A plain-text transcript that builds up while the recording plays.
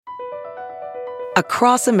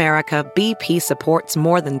Across America, BP supports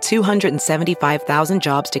more than 275,000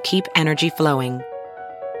 jobs to keep energy flowing.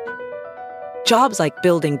 Jobs like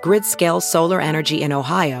building grid-scale solar energy in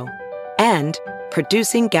Ohio and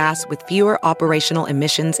producing gas with fewer operational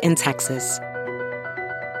emissions in Texas.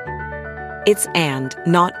 It's and,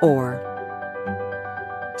 not or.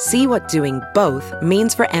 See what doing both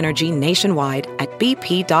means for energy nationwide at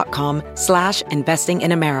bp.com/investing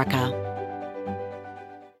in America.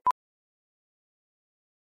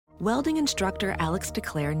 Welding instructor Alex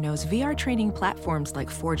DeClaire knows VR training platforms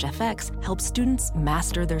like Forge FX help students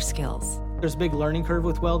master their skills. There's a big learning curve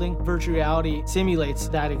with welding. Virtual reality simulates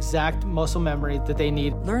that exact muscle memory that they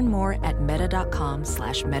need. Learn more at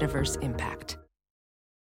meta.com/metaverseimpact.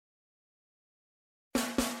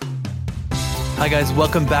 Hi guys,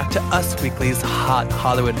 welcome back to Us Weekly's Hot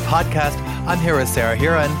Hollywood podcast. I'm here with Sarah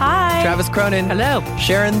Huron. Hi. Travis Cronin. Hello.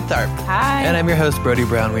 Sharon Tharp. Hi. And I'm your host, Brody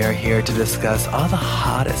Brown. We are here to discuss all the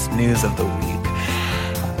hottest news of the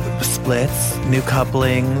week. Splits, new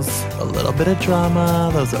couplings, a little bit of drama,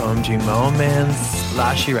 those OMG moments,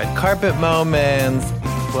 flashy red carpet moments,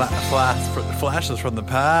 flashes from the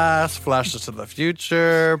past, flashes to the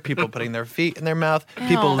future, people putting their feet in their mouth,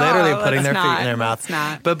 people literally putting their feet in their mouth.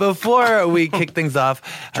 But before we kick things off,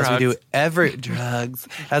 as we do every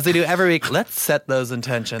week, let's set those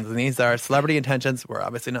intentions. And these are celebrity intentions. We're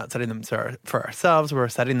obviously not setting them for ourselves. We're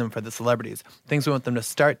setting them for the celebrities. Things we want them to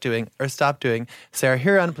start doing or stop doing. Sarah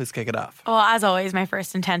Huron, please kick it off. Well, as always, my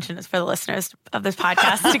first intention is for the listeners of this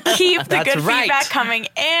podcast to keep the good feedback coming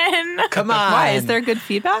in. Come on. Why? Is there good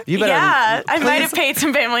feedback? I might have paid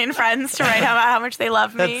some family and friends to write about how much they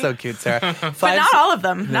love me. That's so cute, Sarah. But not all of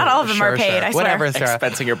them. Not all of them are paid, I swear. Whatever, Sarah.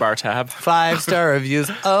 Expensing your bar tab. 5-star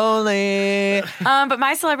reviews only. But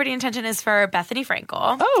my celebrity intention is for Bethany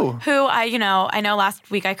Frankel. Oh. Who I know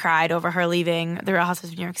last week I cried over her leaving the Real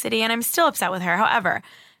Housewives of New York City, and I'm still upset with her. However,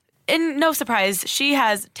 in no surprise, she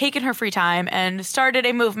has taken her free time and started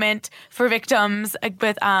a movement for victims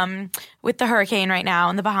with the hurricane right now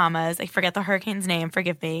in the Bahamas. I forget the hurricane's name.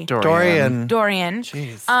 Forgive me. Dorian.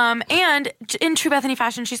 Jeez. And in true Bethany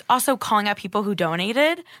fashion, she's also calling out people who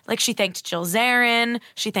donated. Like, she thanked Jill Zarin.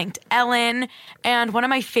 She thanked Ellen. And one of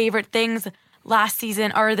my favorite things last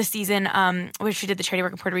season, or the season where she did the charity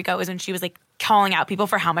work in Puerto Rico, was when she was like calling out people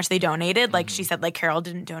for how much they donated. Like, she said, like, Carol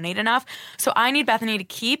didn't donate enough. So I need Bethany to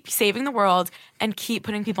keep saving the world and keep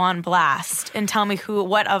putting people on blast and tell me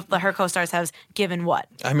what of her co-stars has given what.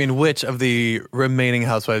 I mean, which of the remaining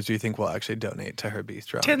housewives do you think will actually donate to her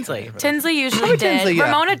bistro? Tinsley usually did. Tinsley, yeah.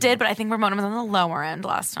 Ramona did, but I think Ramona was on the lower end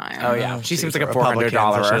last time. Oh, yeah. She seems like a Republican,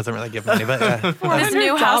 $400. so she doesn't really give money, but This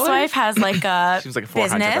new housewife has like a Seems like a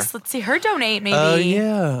business. Let's see her donate maybe. Oh,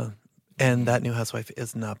 yeah. And that new housewife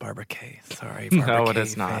is not Barbara Kay. Sorry, Barbara No, it Kay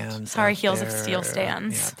is not. fans Sorry, out Heels of there. Steel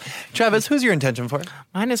stands. Yeah. Travis, who's your intention for?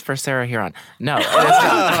 Mine is for Sarah Huron. No, it is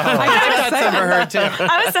I got some for her, too.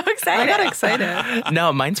 I was so excited. I got excited.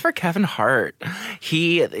 No, mine's for Kevin Hart.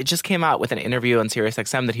 It just came out with an interview on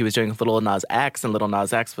SiriusXM that he was doing with Lil Nas X, and Lil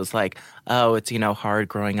Nas X was like, oh, it's, hard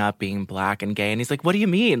growing up being black and gay. And he's like, what do you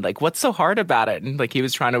mean? Like, what's so hard about it? And like, he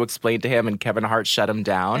was trying to explain to him, and Kevin Hart shut him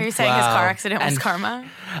down. Are you saying his car accident was karma?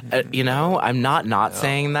 I'm not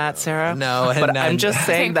saying that, Sarah. No, but I'm just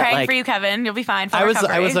saying that, praying like, for you, Kevin. You'll be fine. I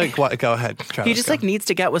was like, what? Go ahead, Travis. he just like needs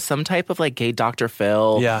to get with some type of like gay Dr.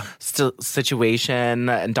 Phil situation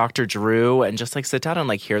and Dr. Drew, and just like sit down and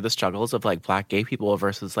like hear the struggles of like black gay people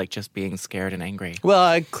versus like just being scared and angry.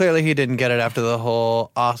 Well, clearly he didn't get it after the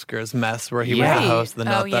whole Oscars mess where he was the host, then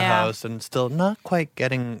not the host, and still not quite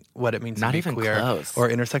getting what it means to be queer close. Or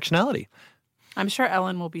intersectionality. I'm sure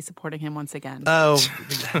Ellen will be supporting him once again. Oh,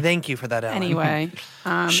 thank you for that, Ellen. Anyway.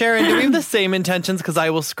 Sharon, do we have the same intentions? Because I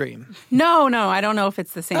will scream. No, I don't know if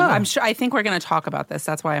it's the same. I think we're going to talk about this.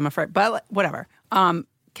 That's why I'm afraid. But whatever.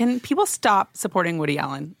 Can people stop supporting Woody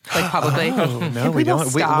Allen, like, publicly? No, we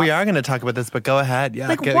don't. We are going to talk about this, but go ahead. Yeah,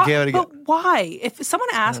 like, but why? If someone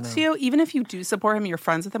asks you, even if you do support him, you're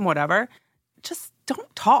friends with him, whatever, just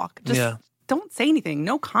don't talk. Just don't say anything.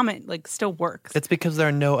 No comment, like, still works. It's because there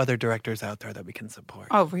are no other directors out there that we can support.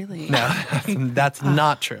 Oh, really? No, that's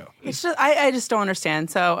not true. It's just I just don't understand.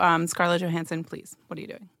 So, Scarlett Johansson, please, what are you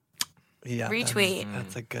doing? Yeah, retweet.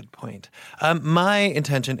 That's a good point. My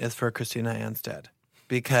intention is for Christina Anstead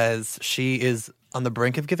because she is on the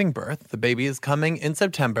brink of giving birth. The baby is coming in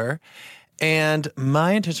September. And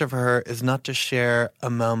my intention for her is not to share a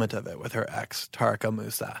moment of it with her ex, Tarek El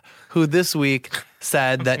Moussa, who this week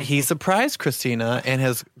said that he surprised Christina and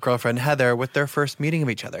his girlfriend Heather with their first meeting of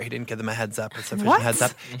each other. He didn't give them a heads up, a sufficient heads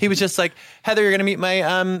up. He was just like, Heather, you're going to meet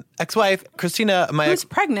my ex-wife. Christina, who's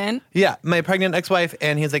pregnant. Yeah, my pregnant ex-wife.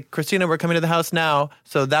 And he's like, Christina, we're coming to the house now.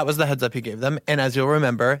 So that was the heads up he gave them. And as you'll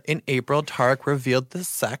remember, in April, Tarek revealed the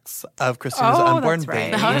sex of Christina's unborn that's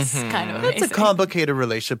right. baby. That was kind of amazing. It's a complicated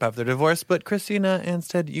relationship after divorce, but Christina,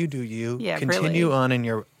 instead, you do you. Yeah, Continue really. on in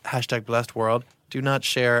your #blessed world. Do not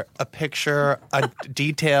share a picture, a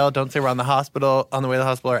detail. Don't say we're on the way to the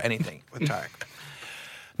hospital, or anything with Tarek.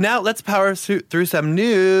 Now, let's power through some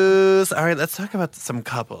news. All right, let's talk about some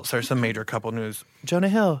couples, or some major couple news. Jonah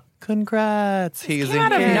Hill, congrats. He's came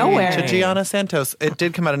out of engaged nowhere. to Gianna Santos. It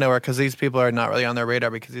did come out of nowhere because these people are not really on their radar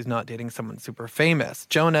because he's not dating someone super famous.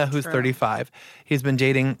 Jonah, who's 35, he's been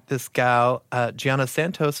dating this gal, Gianna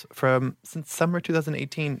Santos, since summer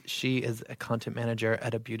 2018. She is a content manager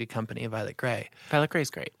at a beauty company, Violet Grey. Violet Grey's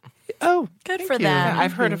great. Oh, Good for you. them.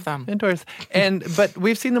 I've heard of them. Endorse. But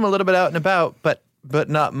we've seen them a little bit out and about, but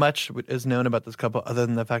not much is known about this couple other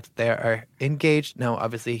than the fact that they are engaged. Now,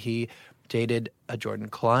 obviously, he dated a Jordan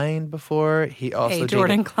Klein before. He also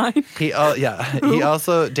Jordan Klein. He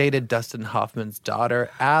also dated Dustin Hoffman's daughter,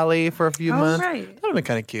 Allie, for a few months. Right. That would have been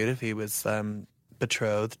kind of cute if he was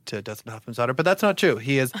betrothed to Dustin Hoffman's daughter, but that's not true.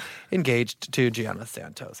 He is engaged to Gianna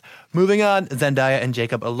Santos. Moving on, Zendaya and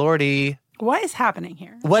Jacob Elordi. What is happening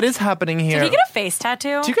here? What is happening here? Did he get a face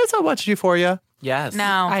tattoo? Do you guys all watch Euphoria? Yes. No.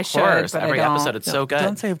 I Of should, course. but Every I don't. episode, it's so good.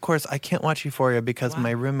 Don't say, of course. I can't watch Euphoria because my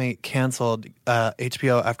roommate canceled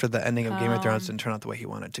HBO after the ending of Game of Thrones didn't turn out the way he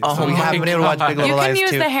wanted to. Oh So we my haven't been able to watch Big You Little can Lies use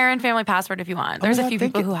too. the Heron family password if you want. There's a few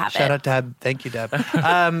people who have Shout it. out Deb. Thank you, Deb.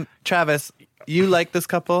 Travis, you like this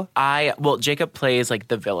couple? Jacob plays like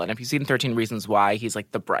the villain. If you've seen 13 Reasons Why, he's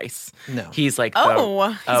like the Bryce. No. He's like He's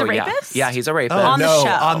a yeah. rapist? Yeah, he's a rapist. On the show.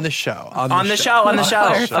 On the show. On the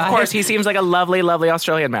show. Of course, he seems like a lovely, lovely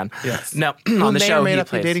Australian man. Yes. No, Who on the may show or may he not be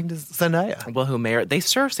plays. dating Zendaya. Well, they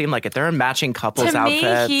sure seem like it. They're in matching couples To me,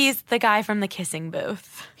 outfits. he's the guy from the kissing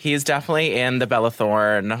booth. He's definitely in the Bella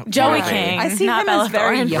Thorne. Joey movie. King. I see not him Bella as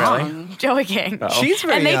very Thorne. young. Joey King. She's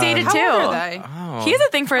very And they young. dated How too. old are they? He has a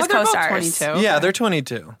thing for his They're both co-stars. 22. Yeah, they're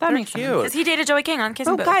 22. That makes cute. sense. Because he dated Joey King on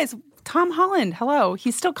Kissing Oh, Booth. guys, Tom Holland, hello.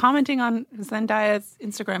 He's still commenting on Zendaya's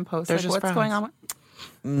Instagram post. They're Like, just what's friends. going on?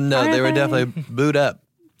 No, they were definitely booed up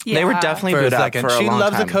They were Yeah. definitely for a booed up second. for a She long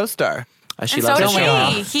loves time. a co-star. She And so loves does a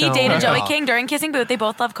she. show. He dated Joey Wow. King during Kissing Booth. They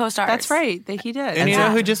both love co-stars. That's right. He did. And you know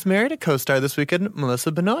Yeah. who just married a co-star this weekend?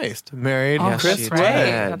 Melissa Benoist. Married Oh, Chris she Wood.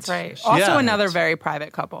 did. That's right. She Also did. another very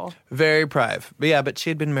private couple. Very private. But yeah, but she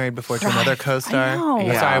had been married before to another co-star. I know. Yeah.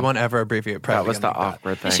 Yeah. Sorry, I won't ever abbreviate private. That was again the like that.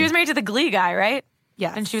 awkward thing. She was married to the Glee guy, right?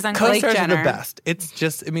 Yes. And she was on Blake Co-stars are the Jenner. best.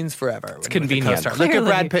 It means forever. It's convenient. Look at Clearly.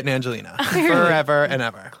 Brad Pitt and Angelina. Forever and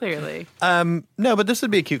ever. Clearly. No, but this would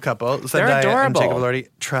be a cute couple. They're Zendaya and adorable. Jacob Elordi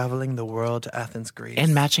traveling the world to Athens, Greece.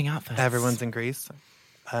 in matching outfits. Everyone's in Greece.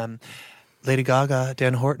 Lady Gaga,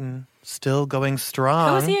 Dan Horton, still going strong.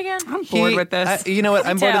 Who is he again? I'm bored with this. You know what?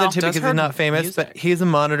 I'm bored of it too Does because her he's not famous, music. but he's a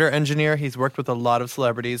monitor engineer. He's worked with a lot of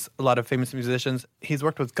celebrities, a lot of famous musicians. He's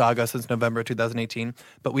worked with Gaga since November 2018,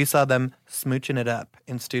 but we saw them smooching it up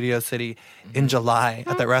in Studio City in July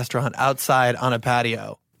at that restaurant outside on a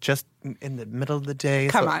patio. Just in the middle of the day,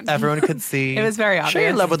 Come so on. everyone could see. It was very Share your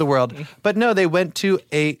obvious. love with the world. But no, they went to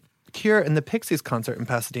a Cure and the Pixies concert in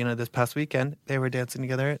Pasadena this past weekend. They were dancing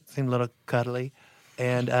together. It seemed a little cuddly.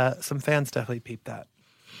 And some fans definitely peeped that.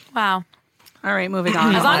 Wow. All right, moving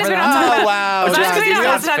on. As long as we don't talk about, wow. as long as we don't have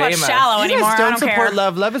Jazz to talk about famous. Shallow You guys anymore, I don't don't support care.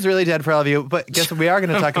 love. Love is really dead for all of you. But guess what? We are going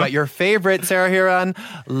to talk about your favorite Sarah Huron,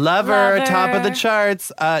 Lover, Lover. top of the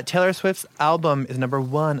charts. Taylor Swift's album is number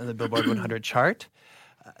 1 on the Billboard 100 chart.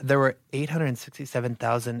 There were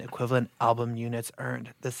 867,000 equivalent album units earned.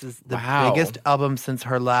 This is the Wow. biggest album since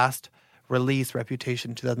her last release,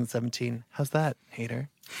 Reputation, 2017. How's that, hater?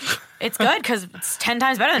 It's good because it's 10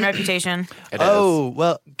 times better than Reputation. It is. Oh,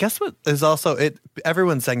 well, guess what is also it?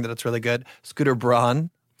 Everyone's saying that it's really good. Scooter Braun.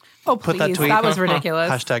 Oh, Put please. that tweet. That was ridiculous.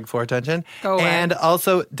 Hashtag for attention. Go away. And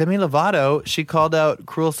also Demi Lovato, she called out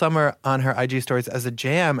Cruel Summer on her IG stories as a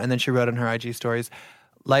jam. And then she wrote on her IG stories,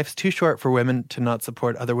 life's too short for women to not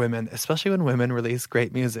support other women, especially when women release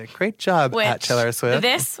great music. Great job Which at Taylor Swift.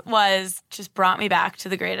 this was just brought me back to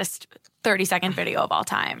the greatest 30-second video of all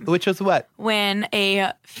time. Which was what? When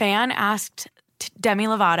a fan asked Demi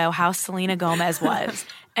Lovato how Selena Gomez was,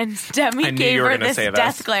 And Demi knew gave you were her gonna this say this.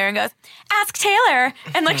 death glare and goes, "Ask Taylor,"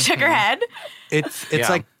 and like shook her head. It's Yeah.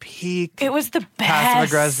 like peak It was the best. passive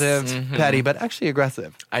aggressive, petty, but actually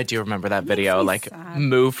aggressive. I do remember that video, me like sad.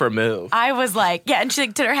 move for move. I was like, yeah, and she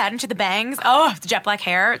like did her head into the bangs. Oh, the jet black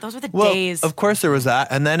hair. Those were the Well, days. of course there was that,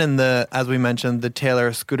 and then in the, as we mentioned, the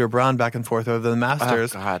Taylor Scooter Braun back and forth over the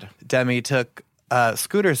Masters. Oh, God. Demi took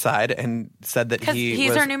Scooter's side and said that 'Cause he he's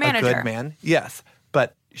was her new a manager. good man. Yes,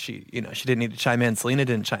 but she didn't need to chime in. Selena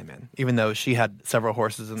didn't chime in, even though she had several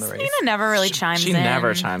horses in the race. Selena never really chimes she in.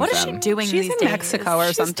 never chimes What is she in. doing She's these in days? Mexico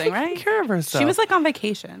or something, Taking right? care of herself. She was like on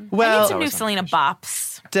vacation. I well, need some new Selena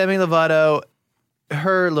bops. Demi Lovato,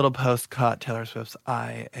 her little post caught Taylor Swift's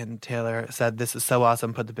eye, and Taylor said, "This is so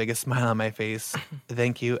awesome. Put the biggest smile on my face.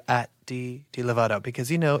 Thank you at D Lovato, because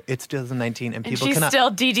it's 2019 and And people she's cannot." still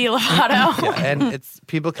Didi Lovato. Yeah, and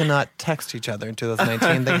people cannot text each other in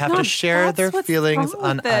 2019. They have to share that's their what's feelings wrong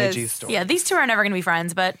on with this. IG stories. Yeah, these two are never going to be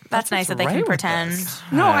friends, but that's nice that they right can with pretend. this.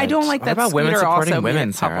 No, I don't like What that. about women Scooter supporting also made women,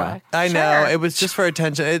 it Sarah? public. I know. Sure. It was just for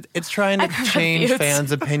attention. It's trying to I'm change confused.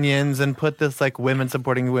 fans' opinions and put this like women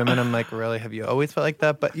supporting women. I'm like, really? Have you always felt like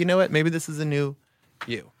that? But you know what? Maybe this is a new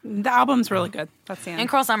you. The album's really good. That's the end. And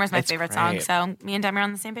Cruel Summer is my It's favorite song, great. so me and Demi are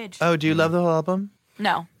on the same page. Oh, do you love the whole album?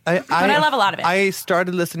 No. But I love a lot of it. I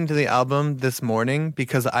started listening to the album this morning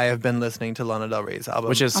because I have been listening to Lana Del Rey's album.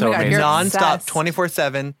 Which is Oh so my God, amazing. you're nonstop, obsessed.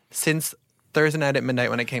 24/7 since Thursday night at midnight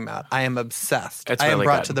when it came out. I am obsessed. It's I am really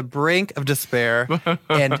brought good. to the brink of despair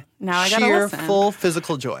and Now I gotta sheer listen. full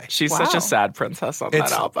physical joy. She's Wow. such a sad princess on It's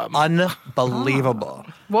that album. unbelievable.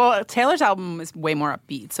 Well, Taylor's album is way more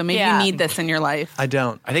upbeat, so maybe Yeah. you need this in your life. I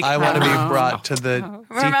don't. I think- I want to be Oh. brought to the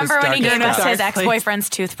Remember when he deepest, gave us darkest his dark place. ex-boyfriend's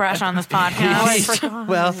toothbrush on this podcast?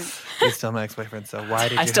 Well, he's still my ex-boyfriend, so why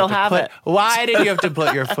did you I still have, have to put, it. Why did you have to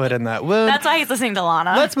put your foot in that wound? That's why he's listening to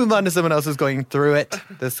Lana. Let's move on to someone else who's going through it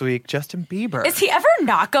this week, Justin Bieber. Is he ever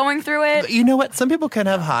not going through it? You know what? Some people can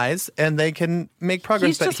have highs and they can make progress,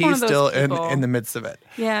 He's but just one he's of those still people. in the midst of it.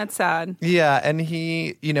 Yeah, it's sad. Yeah, and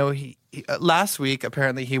he last week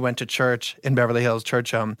apparently he went to church in Beverly Hills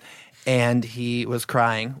church home, and he was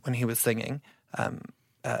crying when he was singing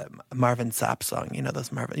Marvin Sapp song. You know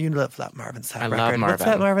those Marvin. You love that Marvin Sapp I record. love What's Marvin.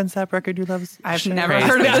 that Marvin Sapp record you love? I've Shit. never Crazy.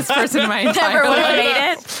 heard of this person in my entire Never would have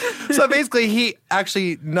life. made it. So basically, he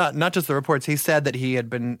actually not just the reports. He said that he had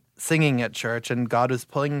been singing at church, and God was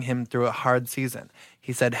pulling him through a hard season.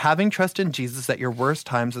 He said, "Having trust in Jesus at your worst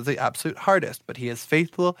times is the absolute hardest, but He is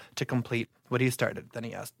faithful to complete what He started." Then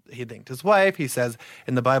he thanked his wife. He says,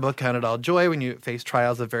 "In the Bible, count it all joy when you face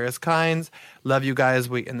trials of various kinds. Love you guys.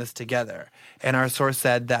 We in this together." And our source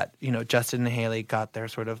said that Justin and Haley got there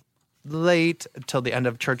sort of late till the end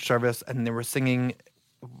of church service, and they were singing,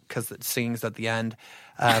 because singing's at the end,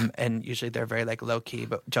 and usually they're very like low key.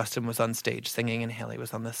 But Justin was on stage singing, and Haley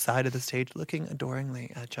was on the side of the stage looking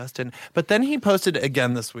adoringly at Justin. But then he posted it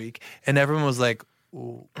again this week, and everyone was like,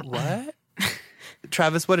 "What?"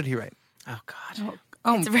 Travis, what did he write? Oh, God.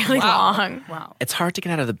 Oh, It's really wow. long. Wow. It's hard to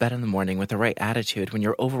get out of the bed in the morning with the right attitude when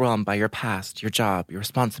you're overwhelmed by your past, your job, your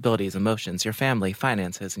responsibilities, emotions, your family,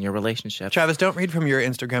 finances, and your relationships. Travis, don't read from your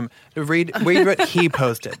Instagram. Read what he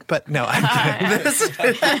posted. But no, I'm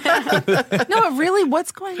kidding. No, really,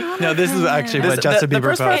 what's going on? No, with this is him? actually This- what Justin the Bieber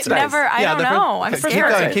first part's posted. It never, I don't know. I'm keep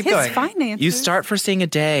scared. going, keep His going. finances. You start for seeing a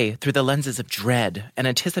day through the lenses of dread and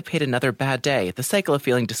anticipate another bad day, the cycle of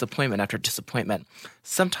feeling disappointment after disappointment.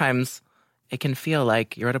 Sometimes it can feel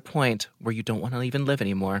like you're at a point where you don't want to even live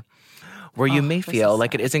anymore, where you may feel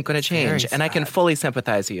like it isn't going to change. And I can fully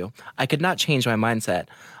sympathize with you. I could not change my mindset.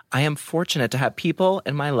 I am fortunate to have people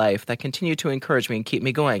in my life that continue to encourage me and keep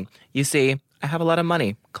me going. You see, I have a lot of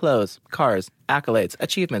money, clothes, cars, accolades,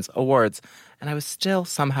 achievements, awards, and I was still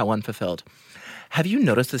somehow unfulfilled. Have you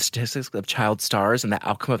noticed the statistics of child stars and the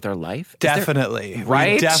outcome of their life? Is there- Definitely.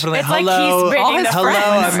 Right? We definitely. It's like hello, he's bringing the hello,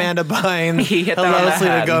 friends. Amanda Bynes. He hit that on hello, the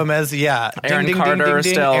Selena head. Gomez. Yeah. Aaron Carter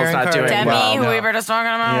still is Aaron not Carter. doing Demi, well. who No. we were just talking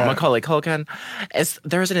about. Yeah. Macaulay Culkin.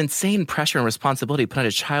 There's an insane pressure and responsibility put on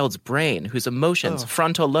a child's brain whose emotions,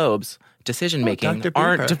 frontal lobes, decision-making Dr.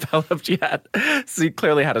 aren't Bieber. developed yet. So he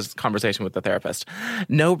clearly had a conversation with the therapist.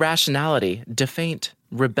 No rationality, defiant,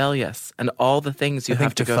 rebellious, and all the things you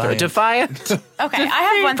have to go through. Defiant. Okay, I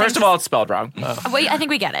have one thing. First of all, it's spelled wrong. Wait, I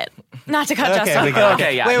think we get it. Not to cut Okay, Justin. we got it.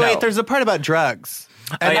 Okay, yeah, Wait, no. there's a part about drugs.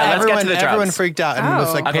 And yeah, let's get to the everyone drugs. freaked out and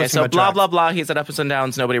was like, Okay, posting so about blah, drugs. blah, blah. He's at ups and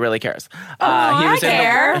downs. Nobody really cares. I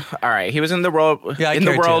care. All right. He was in the world, Yeah, I in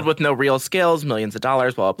the care world too. with no real skills, millions of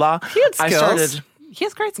dollars, blah, blah, blah. He had I skills. started... He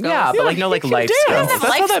has great skills. Yeah, but like no like life dance. skills. Doesn't have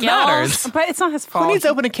That's life all that skills. matters. But it's not his fault. Who needs to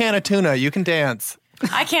open a can of tuna? You can dance.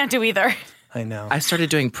 I can't do either. I know. I started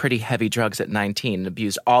doing pretty heavy drugs at 19 and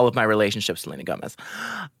abused all of my relationships, Selena Gomez.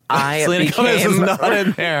 Selena Gomez is not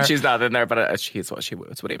in there. She's not in there, but she's what he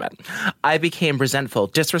meant. I became resentful,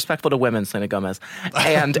 disrespectful to women, Selena Gomez,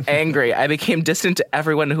 and angry. I became distant to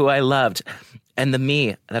everyone who I loved. And the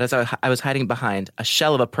me that I was hiding behind, a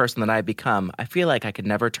shell of a person that I had become, I feel like I could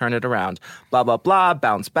never turn it around. Blah, blah, blah,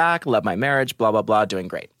 bounce back, love my marriage, blah, blah, blah, doing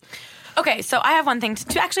great. Okay, so I have one thing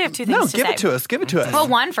to actually have two things to say. No, give it to us. Well,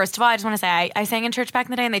 one, first of all, I just want to say I sang in church back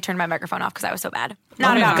in the day and they turned my microphone off because I was so bad.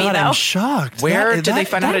 Not about me, though. I'm shocked. Where did they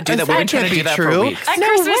find out how to do that? We've been trying to do that for weeks. At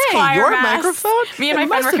Christmas choir Your mass, microphone? me and my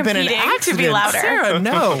friend were competing to be louder. Sarah,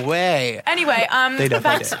 no way. Anyway, back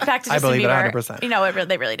to Justin I believe Bieber. it 100%. You know,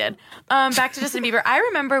 they really did. Back to Justin Bieber. I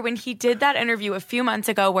remember when he did that interview a few months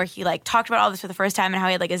ago where he like talked about all this for the first time and how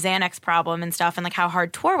he had like a Xanax problem and stuff and like how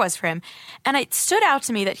hard tour was for him. And it stood out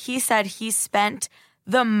to me that he said he spent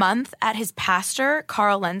the month at his pastor,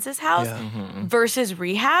 Carl Lenz's house versus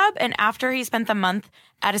rehab. And after he spent the month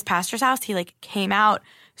at his pastor's house, he like came out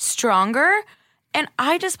stronger. And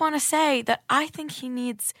I just want to say that I think he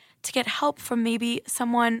needs to get help from maybe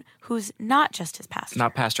someone who's not just his pastor.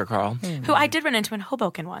 Not Pastor Carl. Who I did run into in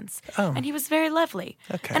Hoboken once. Oh. And he was very lovely.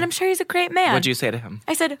 Okay. And I'm sure he's a great man. What'd you say to him?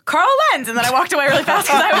 I said, Carl Lenz. And then I walked away really fast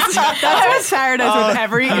because I was... That's what Sarah does with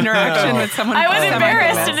every interaction with someone. I was embarrassed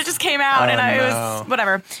semi-famous. and it just came out and it was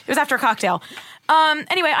whatever. It was after a cocktail.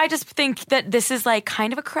 Anyway, I just think that this is like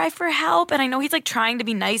kind of a cry for help. And I know he's like trying to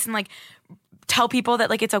be nice and like tell people that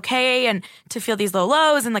like it's okay and to feel these low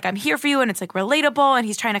lows and like I'm here for you and it's like relatable and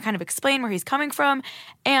he's trying to kind of explain where he's coming from.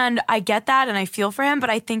 And I get that and I feel for him, but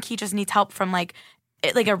I think he just needs help from like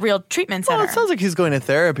a real treatment center. Well, it sounds like he's going to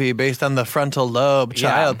therapy based on the frontal lobe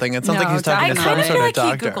child thing. It sounds like he's talking I to some kind of sort feel of like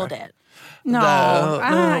doctor. he Googled it. No.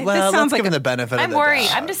 Well, this sounds let's give him like the benefit of I'm the worried.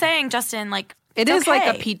 doubt. I'm just saying, Justin, like it it's is like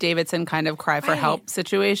a okay. Pete Davidson kind of cry for Right. help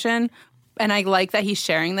situation. And I like that he's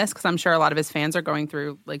sharing this because I'm sure a lot of his fans are going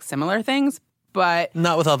through like similar things. But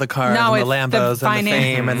Not with all the cars No, and the with Lambos the and the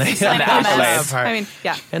fame and the finances. I mean,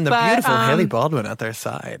 yeah. and the But, beautiful Haley Baldwin at their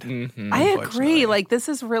side. I agree. Like, this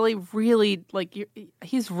is really, really, like,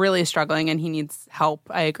 he's really struggling and he needs help.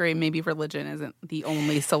 I agree. Maybe religion isn't the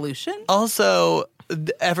only solution. Also,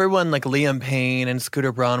 everyone like Liam Payne and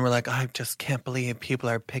Scooter Braun were like, I just can't believe people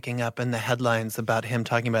are picking up in the headlines about him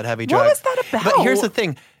talking about heavy drugs. What was that about? But here's the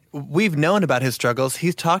thing. We've known about his struggles.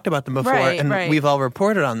 He's talked about them before, and we've all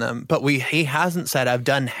reported on them. But he hasn't said, I've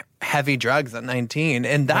done heavy drugs at 19.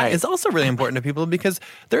 And that is also really important to people because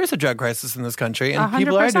there is a drug crisis in this country, and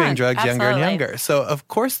people are doing drugs younger and younger. So, of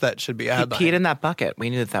course, that should be a headline. He peed in that bucket. We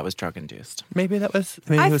knew that was drug-induced. Maybe he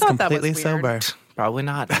was completely sober. Probably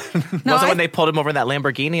not. Wasn't when they pulled him over in that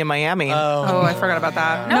Lamborghini in Miami. Oh, I forgot about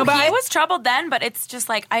that. No, but he was troubled then, but it's just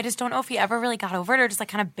like, I just don't know if he ever really got over it or just like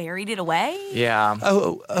kind of buried it away. Yeah.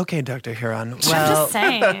 Oh, okay, Dr. Huron. Well, I'm just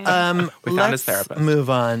saying. We found his therapist. Move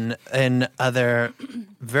on in other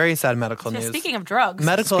very sad medical news. Speaking of drugs.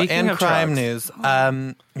 Medical Speaking and of crime drugs.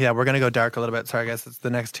 news. Yeah, we're going to go dark a little bit. Sorry, guys. It's the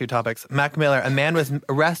next two topics. Mac Miller, a man was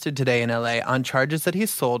arrested today in L.A. on charges that he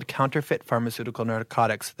sold counterfeit pharmaceutical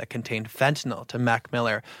narcotics that contained fentanyl to Mac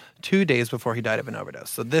Miller 2 days before he died of an overdose.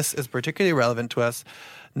 So this is particularly relevant to us,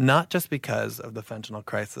 not just because of the fentanyl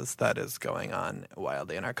crisis that is going on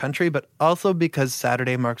wildly in our country, but also because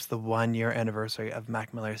Saturday marks the 1-year anniversary of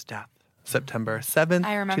Mac Miller's death, September 7th,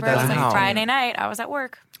 I remember it was like 2018. Friday night. I was at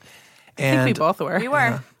work. I think we both were. We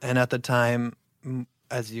were. And at the time,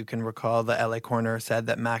 as you can recall, the LA coroner said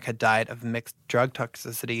that Mac had died of mixed drug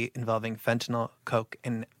toxicity involving fentanyl, coke,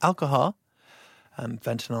 and alcohol.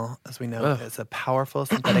 Fentanyl, as we know, is a powerful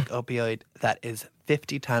synthetic opioid that is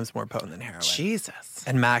 50 times more potent than heroin. Jesus.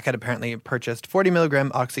 And Mac had apparently purchased 40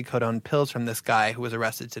 milligram oxycodone pills from this guy who was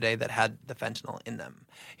arrested today that had the fentanyl in them.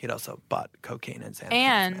 He'd also bought cocaine and Xanax.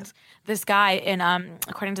 And this guy,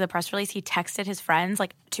 according to the press release, he texted his friends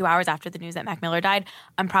like 2 hours after the news that Mac Miller died,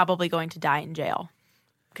 I'm probably going to die in jail.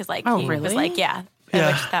 Because he was like, yeah.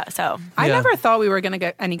 I never thought we were going to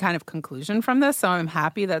get any kind of conclusion from this, so I'm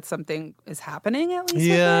happy that something is happening at least.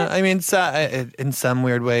 Yeah, I mean, in some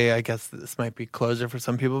weird way, I guess this might be closure for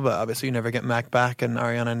some people, but obviously you never get Mac back, and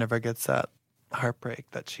Ariana never gets that heartbreak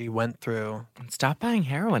that she went through. Stop buying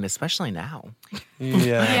heroin, especially now.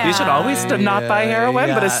 Yeah. You should always not buy heroin,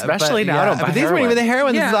 but especially now don't buy But these heroin. weren't even the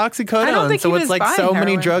heroin, Yeah. this is oxycodone. I don't think so he it's was like buying so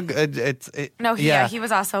many heroin. drug... He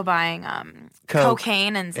was also buying Coke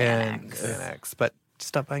cocaine and Xanax. and Xanax. But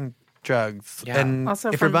stop buying drugs. Yeah. And Also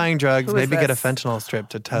if you're from- buying drugs, who is maybe get a this? fentanyl strip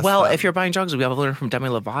to test Well, them. if you're buying drugs, we have learned from Demi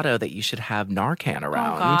Lovato that you should have Narcan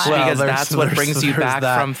around God. Well, because there's- that's what there's- brings you there's back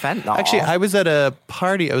that. from fentanyl. Actually, I was at a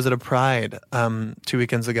party. I was at a Pride 2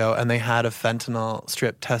 weekends ago, and they had a fentanyl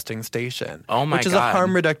strip testing station. Oh my Which is God. a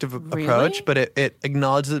harm reductive Really? approach, but it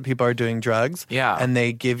acknowledges that people are doing drugs. Yeah. And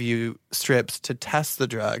they give you strips to test the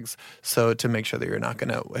drugs, so to make sure that you're not going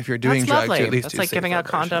to, if you're doing that's drugs, lovely. you at least That's do like safer giving out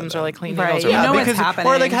version of condoms or them. like clean Right. needles or You know whatever. what's happening.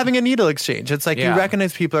 Or like having a needle exchange. It's like you Yeah.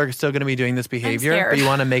 recognize people are still going to be doing this behavior, scared. but you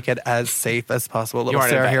want to make it as safe as possible. Little are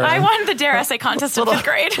Sarah in here. I won the Dare Essay contest in 5th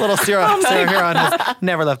grade. Little Sarah Huron has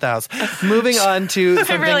never left the house. Moving on to I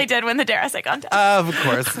something. really did win the Dare Essay contest. Of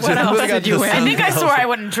course. What else Moving on did you to win? I think I something swore else. I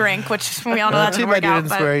wouldn't drink, which we all know that Too didn't bad work you out. didn't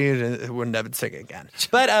But swear you wouldn't have it sing again.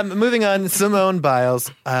 But moving on, Simone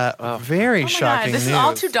Biles. Very oh my shocking God, this news. is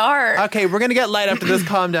all too dark. Okay, we're going to get light after this.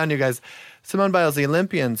 Calm down, you guys. Simone Biles, the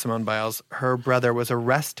Olympian Simone Biles, her brother was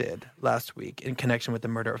arrested last week in connection with the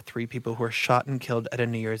murder of 3 people who were shot and killed at a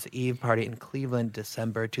New Year's Eve party in Cleveland,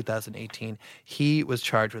 December 2018. He was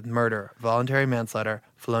charged with murder, voluntary manslaughter,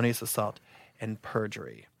 felonious assault, and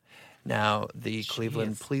perjury. Now, the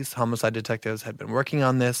Cleveland police homicide detectives had been working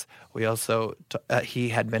on this. We also, he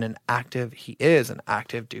is an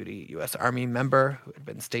active duty U.S. Army member who had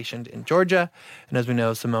been stationed in Georgia. And as we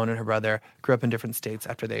know, Simone and her brother grew up in different states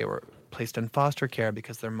after they were placed in foster care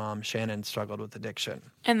because their mom, Shannon, struggled with addiction.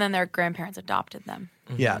 And then their grandparents adopted them.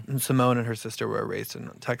 Yeah, and Simone and her sister were raised in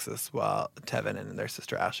Texas, while Tevin and their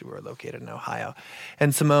sister Ashley were located in Ohio.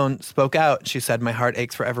 And Simone spoke out. She said, "My heart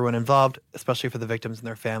aches for everyone involved, especially for the victims and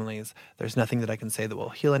their families. There's nothing that I can say that will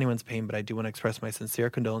heal anyone's pain, but I do want to express my sincere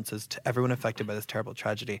condolences to everyone affected by this terrible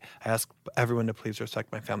tragedy. I ask everyone to please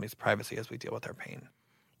respect my family's privacy as we deal with our pain."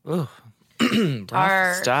 Ooh. Rough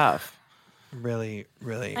Dark. stuff. Really,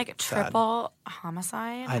 really Like a sad. triple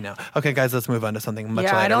homicide. I know. Okay, guys, let's move on to something much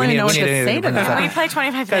Yeah, lighter. I don't We even need- know we what to need say to bring this that. up. We play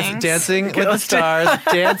 25 Guys, things. Dancing with the Stars.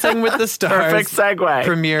 Dancing with the Stars. Perfect segue.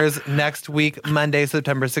 Premieres next week, Monday,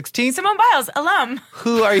 September 16th. Simone Biles, alum.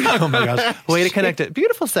 Who are you? Oh my gosh. Way to connect it.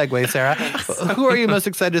 Beautiful segue, Sarah. Who are you most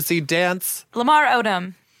excited to see dance? Lamar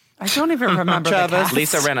Odom. I don't even remember the Travis. cast.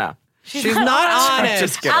 Lisa Rinna. She's not on it.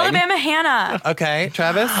 Just kidding. Alabama Hannah. Okay,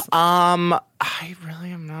 Travis? I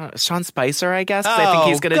really am not. Sean Spicer, I guess. 'Cause I think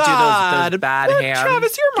he's going to do those bad Well, hands.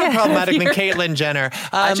 Travis, you're more problematic than Caitlyn Jenner.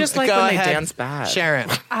 I just like go when they ahead. dance bad. Sharon.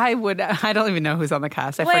 I don't even know who's on the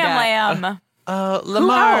cast. I forget. Lamb.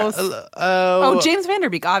 Lamar. else? Oh, James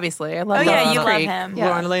Vanderbeek, obviously. I love Oh, yeah, Dawson's you love Creek. him. Yeah.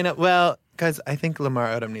 Lauren Elena. Well, guys, I think Lamar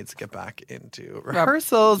Odom needs to get back into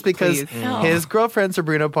rehearsals because please. his girlfriend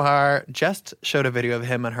Sabrina Pahar just showed a video of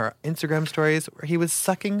him on her Instagram stories where he was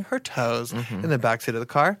sucking her toes in the backseat of the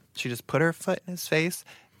car. She just put her foot in his face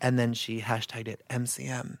and then she hashtagged it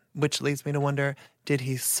MCM, which leads me to wonder, did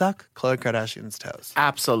he suck Khloe Kardashian's toes?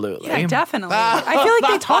 Absolutely. Yeah, definitely. I feel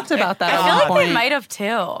like they talked about that I at feel one like point. they might have too.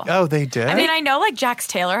 Oh, they did? I mean, I know like Jax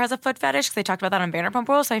Taylor has a foot fetish because they talked about that on Vanderpump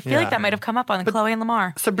Rules, so I feel Yeah. like that might have come up on Chloe and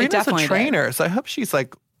Lamar. Sabrina's definitely a did. trainer, so I hope she's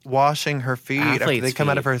like washing her feet after Athlete's they come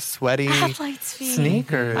out of feet. her sweaty Athlete's feet.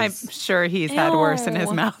 sneakers. I'm sure he's had worse in his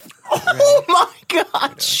Ew. mouth. Oh my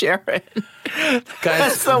God, Sharon. Guys,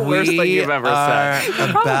 That's the worst thing you've ever are said.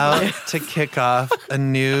 about to kick off a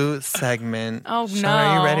new segment. Oh, Sean, no.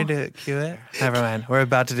 are you ready to cue it? Never mind. We're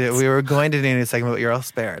about to do it. We were going to do a new segment, but you're all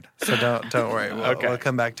spared. So don't worry. We'll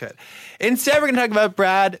come back to it. Instead, we're going to talk about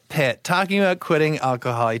Brad Pitt talking about quitting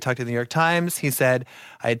alcohol. He talked to the New York Times. He said,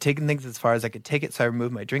 "I had taken things as far as I could take it, so I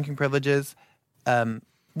removed my drinking privileges."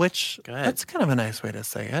 Which, Good. that's kind of a nice way to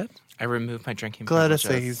say it. I removed my drinking Glad to privileges.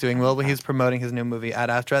 say he's doing well, but he's promoting his new movie Ad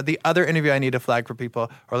Astra. The other interview I need to flag for people,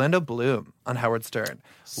 Orlando Bloom on Howard Stern.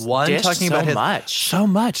 One Dished talking about so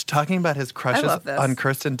much. talking about his crushes love this. on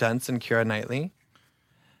Kirsten Dunst and Keira Knightley.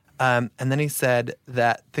 And then he said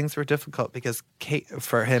that things were difficult because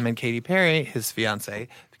for him and Katy Perry, his fiance,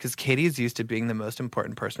 because Katie's used to being the most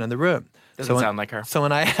important person in the room. Doesn't when- sound like her. So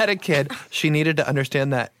when I had a kid, she needed to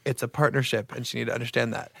understand that it's a partnership, and she needed to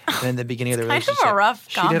understand that. And in the beginning of the kind of a relationship, rough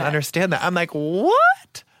she didn't comment. understand that. I'm like,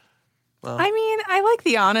 what? I mean, I like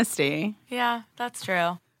the honesty. Yeah, that's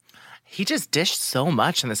true. He just dished so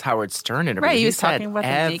much in this Howard Stern interview. Right, he was said talking about the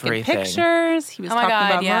everything. naked pictures. He was Oh my talking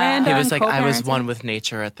God, about yeah. Miranda. He was and like, I was co-parenting. one with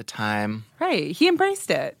nature at the time. Right, he embraced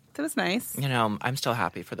it. That was nice. You know, I'm still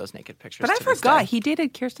happy for those naked pictures. But I to this forgot day. he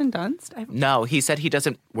dated Kirsten Dunst. No, he said he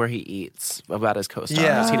doesn't where he eats about his co-stars.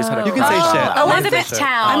 Yeah. He just had a You can say crush on shit. them. Oh, Elizabeth shit.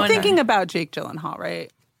 Town. I'm thinking about Jake Gyllenhaal,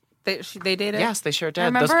 right? They dated? Yes, they sure did.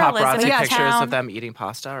 Remember Those paparazzi Elizabeth pictures Town? of them eating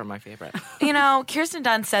pasta are my favorite. Kirsten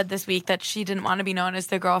Dunst said this week that she didn't want to be known as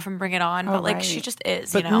the girl from Bring It On, but like she just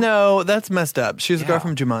is, But no, that's messed up. She's a girl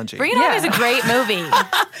from Jumanji. Bring It On is a great movie.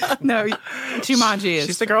 No, Jumanji is.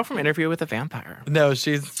 She's the girl from Interview with a Vampire. No,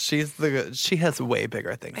 she has way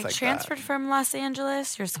bigger things I like transferred that. from Los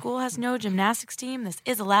Angeles. Your school has no gymnastics team. This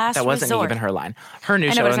is a last That wasn't resort. even her line. Her new I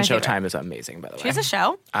know, show but on it's my Showtime favorite. is amazing, by the way. She has a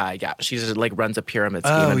show? Yeah, she just like runs a pyramid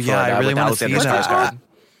scheme Oh, in yeah, I Florida really with wanna see Alexander that.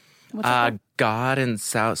 Skarsgård. God in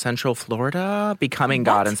Central Florida, becoming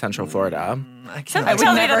God in Central Florida. I can't. Someone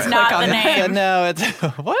tell me that's not the Yeah, name. no, it's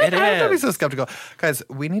what? It Don't be is. so skeptical, guys.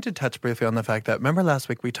 We need to touch briefly on the fact that remember last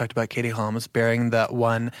week we talked about Katie Holmes bearing that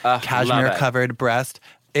one love cashmere-covered breast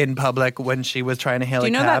in public when she was trying to hail Do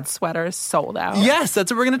you a know cab. that sweater is sold out? Yes,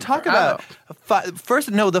 that's what we're going to talk about. First,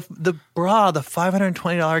 the bra, the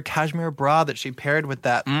 $520 cashmere bra that she paired with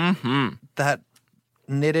that that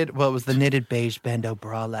knitted. Well, it was the knitted beige bandeau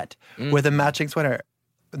bralette with a matching sweater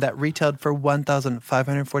that retailed for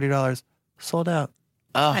 $1,540. Sold out.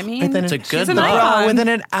 I mean, It's a she's good an look. icon. Within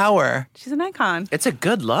an hour. She's an icon. It's a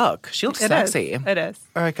good look. She looks It sexy. is. It is.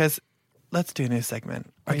 All right, guys, let's do a new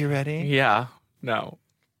segment. Are you ready? Yeah. No,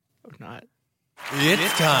 I'm not.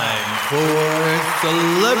 It's time for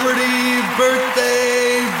Celebrity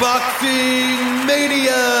Birthday Boxing Mania.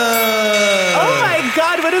 Oh my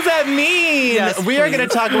God, what does that mean? Yes, we are please. going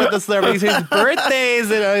to talk about the celebrities whose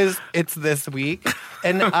birthdays it's this week.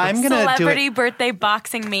 And I'm going to do Celebrity it. Birthday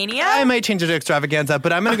Boxing Mania? I might change it to extravaganza,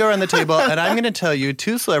 but I'm going to go around the table and I'm going to tell you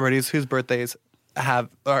two celebrities whose birthdays are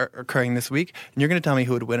occurring this week. And you're going to tell me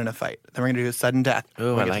who would win in a fight. Then we're going to do a sudden death.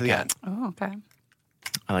 Ooh, when we I get to like the it. end. Oh, okay.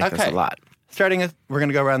 I like this a lot. Starting, we're going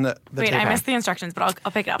to go around the Wait, table. I missed the instructions, but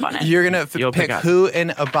I'll pick it up on it. You're going to You'll pick pick up. who in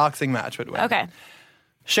a boxing match would win. Okay.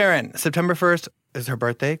 Sharon, September 1st is her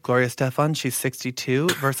birthday. Gloria Stefan, she's 62,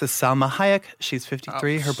 versus Salma Hayek. She's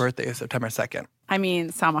 53. Her birthday is September 2nd. I mean,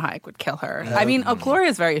 Salma Hayek would kill her. I mean, Gloria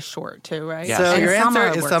is very short too, right? Yeah. So And your answer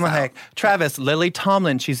is works Salma out. Hayek. Travis, Lily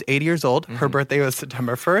Tomlin, she's 80 years old. Her birthday was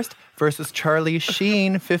September 1st, versus Charlie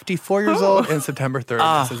Sheen, 54 years old, and September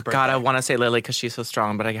 3rd is his Oh, birthday. God, I want to say Lily because she's so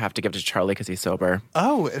strong, but I have to give it to Charlie because he's sober.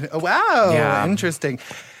 Oh, wow. Yeah. Interesting.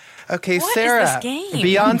 Okay, What is Sarah. this game?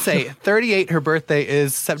 Beyonce, 38. Her birthday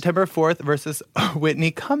is September 4th versus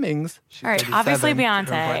Whitney Cummings. She's All right, 37. obviously Her Beyonce.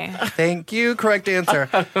 birthday. Thank you. Correct answer.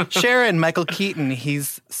 Sharon, Michael Keaton.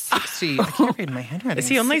 He's 60. I can't read my handwriting. Is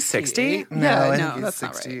he only 60? 68? No, Yeah, I no, think he's that's not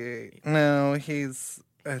right. 68. No,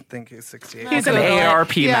 I think he's 68. He's an Google it.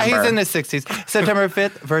 AARP yeah, member. he's in his 60s. September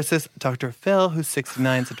 5th versus Dr. Phil, who's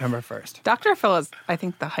 69, September 1st. Dr. Phil is, I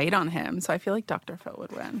think, the height on him, so I feel like Dr. Phil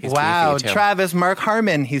would win. He's Wow, beefy, too. Travis Mark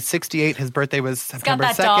Harmon. He's 68. His birthday was September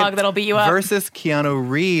that 2nd. dog that'll beat you up. Versus Keanu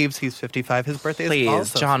Reeves. He's 55. His birthday is Please,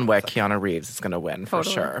 also John Wick, Keanu Reeves is going to win for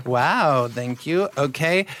Totally. sure. Wow, thank you.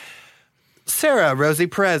 Okay. Sarah, Rosie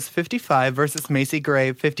Perez, 55 versus Macy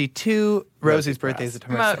Gray, 52. Rosie's birthday is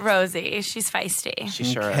September 6th. Rosie, she's feisty. She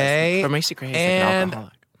sure Okay. is. But Macy Gray is And- like an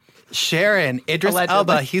alcoholic. Sharon, Idris Allegedly.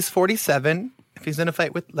 Elba, he's 47. If he's in a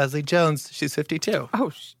fight with Leslie Jones, she's 52.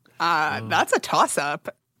 Oh, that's a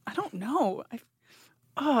toss-up. I don't know.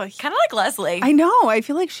 Kind of like Leslie. I know. I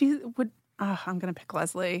feel like she would. I'm going to pick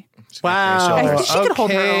Leslie. Wow. I think she could hold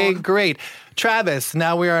her Okay, own. great. Travis,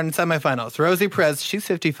 now we are in semifinals. Rosie Perez, she's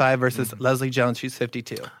 55 versus Leslie Jones, she's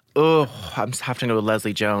 52. Oh, I'm just having to go with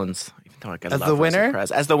Leslie Jones. Even though I As love the Rosie winner?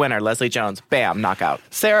 Perez. As the winner, Leslie Jones. Bam, knockout.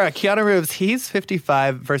 Sarah, Keanu Reeves, he's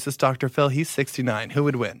 55 versus Dr. Phil, he's 69. Who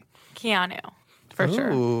would win? Keanu. For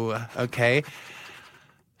sure. Ooh, okay.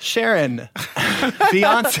 Sharon,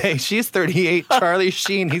 Beyonce, she's 38. Charlie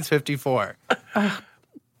Sheen, he's 54.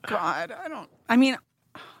 God, I mean,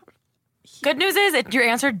 Good news is your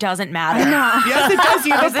answer doesn't matter. Yes, it does.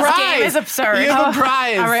 You have a This prize. game is absurd. You have a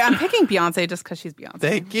prize. all right, I'm picking Beyonce just because she's Beyonce.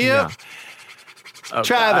 Thank you. Yeah. Oh,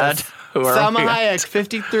 Travis, God. Who are Salma we? Hayek,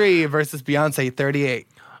 53 versus Beyonce, 38.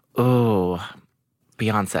 Ooh,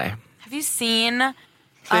 Beyonce. Have you seen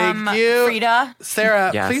Thank you. Frida? Sarah,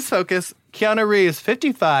 Yes. please focus. Keanu Reeves,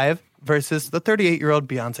 55 versus the 38-year-old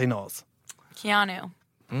Beyonce Knowles. Keanu.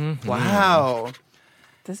 Wow.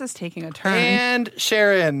 This is taking a turn. And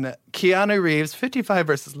Sharon, Keanu Reeves, 55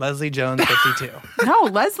 versus Leslie Jones, 52. No,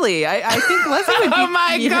 Leslie. I think Leslie would beat Oh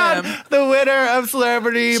my God! him. The winner of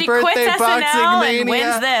Celebrity She Birthday quits Boxing SNL Mania, and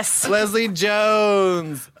wins this. Leslie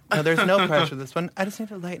Jones. No, there's no pressure this one. I just need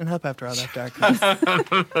to lighten up after all that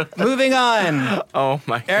darkness. Moving on. Oh,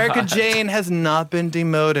 my God. Erica Jane has not been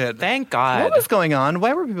demoted. Thank God. What was going on?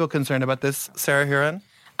 Why were people concerned about this, Sarah Huron?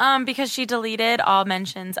 Because she deleted all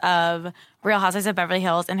mentions of Real Housewives of Beverly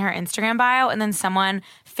Hills in her Instagram bio, and then someone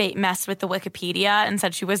messed with the Wikipedia and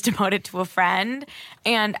said she was demoted to a friend,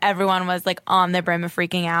 and everyone was like on the brim of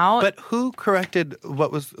freaking out. But who corrected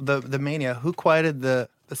what was the mania? Who quieted the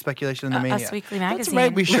speculation in the mania? Us Weekly Magazine. That's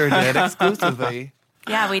right, we sure did, exclusively.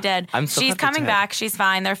 Yeah, we did. She's coming back. She's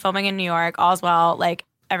fine. They're filming in New York. All's well. Like,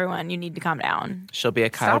 everyone, you need to calm down. She'll be a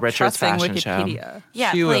Kyle Stop Richards trusting fashion Wikipedia. show.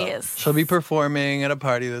 Yeah, She please. will. She'll be performing at a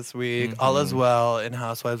party this week. All is well in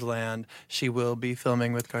Housewives Land. She will be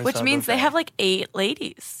filming with Garcelle. Which means they Beauvais. have like 8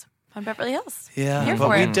 ladies on Beverly Hills. Yeah, Here but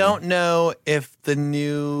for we it. don't know if the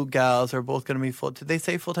new gals are both going to be full. Did they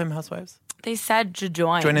say full-time housewives? They said to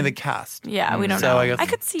join. Joining the cast. Yeah, we don't So know. I guess I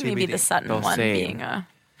could see maybe TBD. the Sutton We'll one see. being a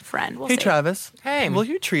friend. We'll Hey, see. Travis. Hey. Will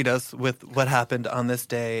you treat us with what happened on this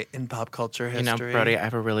day in pop culture You history? know, Brody, I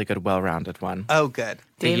have a really good, well-rounded one. Oh, good.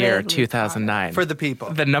 The David year Lee 2009. For the people.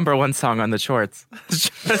 the number one song on the charts.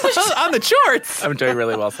 On the charts. I'm doing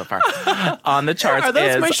really well so far. On the charts Are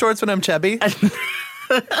those is my shorts when I'm chubby?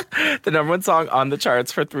 the number one song on the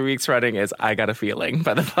charts for 3 weeks running is "I Got a Feeling"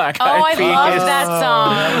 by the Black Oh, Eyed I Peas. love that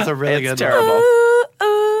song. That was a really It's good terrible. one.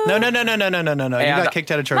 No. You And got kicked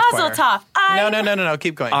out of church Mazel choir. tov. No.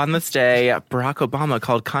 Keep going. On this day, Barack Obama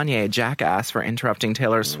called Kanye a jackass for interrupting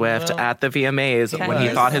Taylor Swift at the VMAs when he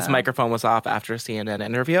was. thought his microphone was off after a CNN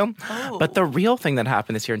interview. But the real thing that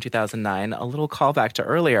happened this year in 2009, a little callback to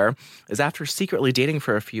earlier, is after secretly dating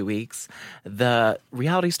for a few weeks, the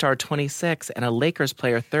reality star 26 and a Lakers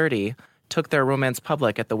player 30 took their romance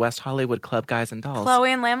public at the West Hollywood Club Guys and Dolls.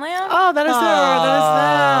 Chloe and Lam Lam. Oh, that is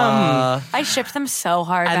them. I shipped them so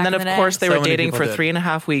hard. And back then, in of the course, day. they So were many dating people for did.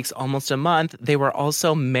 3.5 weeks, almost a month. They were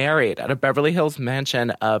also married at a Beverly Hills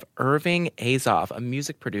mansion of Irving Azoff, a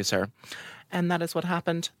music producer. And that is what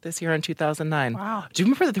happened this year in 2009. Wow. Do you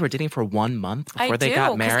remember that they were dating for 1 month before they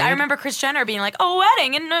got 'cause married? I remember Kris Jenner being like, "Oh,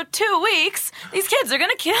 wedding in 2 weeks. These kids are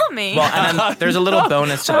gonna kill me." Well, and then there's a little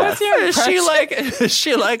bonus to this. Is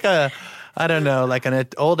she like a, I don't know, like an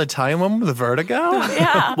old Italian woman with vertigo?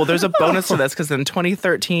 yeah. Well, there's a bonus to this because in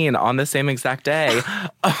 2013, on the same exact day,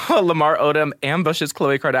 Lamar Odom ambushes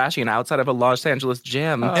Khloe Kardashian outside of a Los Angeles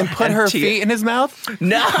gym And put her feet in his mouth?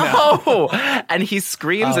 No! And he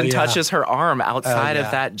screams Oh, and yeah. touches her arm outside yeah.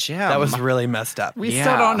 of that gym. That was really messed up. We Yeah.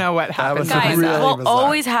 still don't know what happened. was Guys, really we'll bizarre.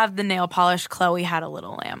 always have the nail polish. Chloe had a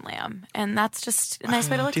little Lam Lam, and that's just a nice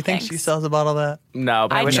way to look Do you at think things. she sells a bottle of that? No,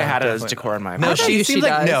 but I wish I know. had it as Definitely decor in my No, house. she you seems she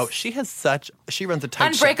like, does. no, she runs a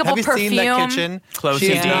tight ship. Unbreakable Have you seen that perfume. kitchen? Close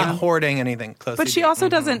She's to not Dean. hoarding anything. Close But to she Dean. also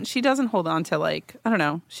doesn't hold on to, like, I don't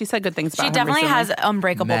know. She said good things about She him definitely recently. has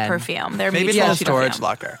unbreakable Men. perfume. They're Maybe it's mutual in a storage perfume.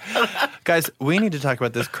 locker. Guys, we need to talk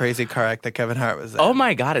about this crazy car wreck that Kevin Hart was in. Oh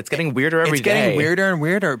my God, it's getting weirder every day. It's getting weirder and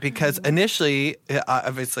weirder because initially,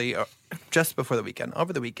 obviously, just before the weekend,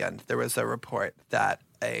 over the weekend, there was a report that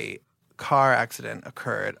a car accident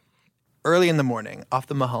occurred early in the morning off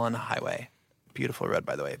the Mulholland Highway. Beautiful road,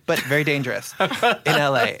 by the way, but very dangerous in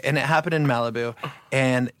LA. And it happened in Malibu.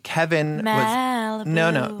 And Kevin was... No,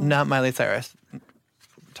 not Miley Cyrus. We're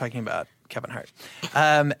talking about Kevin Hart.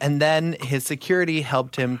 And then his security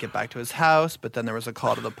helped him get back to his house, but then there was a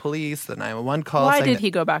call to the police, the 911 call. Why saying did that-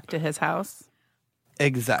 he go back to his house?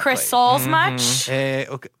 Exactly. Chris Soules much? Okay.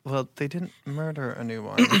 Well, they didn't murder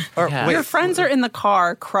anyone. Or, Yeah. wait, Your friends are in the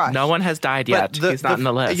car, crushed. No one has died but yet. He's not in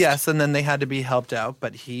the list. Yes, and then they had to be helped out,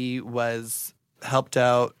 but he was helped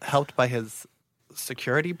by his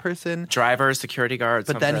security person. Drivers, security guards.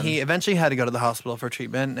 But then something. he eventually had to go to the hospital for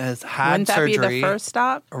treatment. Has had Wouldn't that surgery. be the first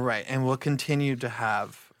stop? Right, and will continue to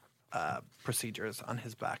have procedures on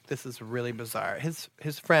his back. This is really bizarre. His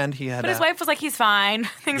friend, he had But his wife was like, "He's fine.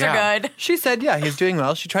 Things Yeah. are good." She said, yeah, he's doing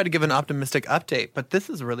well. She tried to give an optimistic update, but this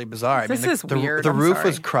is really bizarre. This is weird. The I'm roof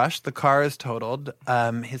was sorry. crushed. The car is totaled.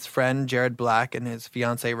 His friend, Jared Black, and his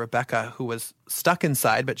fiancee, Rebecca, who was stuck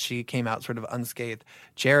inside, but she came out sort of unscathed.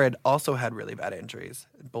 Jared also had really bad injuries.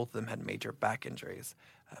 Both of them had major back injuries.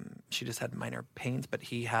 She just had minor pains, but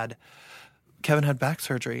Kevin had back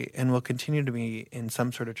surgery and will continue to be in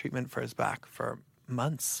some sort of treatment for his back for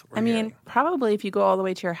months. we're I mean, hearing. probably if you go all the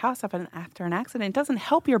way to your house after an accident, it doesn't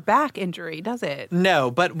help your back injury, does it?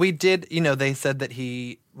 No, but we did, they said that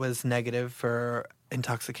he was negative for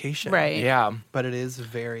intoxication. Right. Yeah. But it is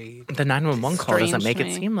very... The 911 call Strange doesn't make to it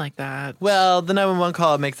me. seem like that. Well, the 911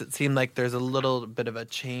 call makes it seem like there's a little bit of a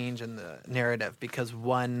change in the narrative because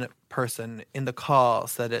one person in the call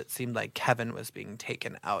said it seemed like Kevin was being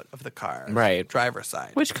taken out of the car. Right. Driver's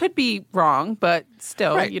side. Which could be wrong, but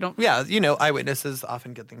still, right. you don't. Yeah, eyewitnesses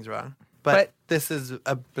often get things wrong. But this is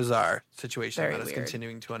a bizarre situation Very that is weird.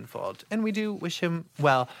 continuing to unfold. And we do wish him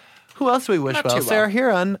well. Who else do we wish well? Sarah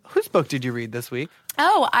Huron, whose book did you read this week?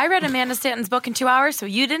 Oh, I read Amanda Stanton's book in 2 hours, so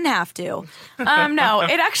you didn't have to. No,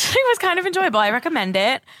 it actually was kind of enjoyable. I recommend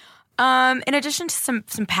it. In addition to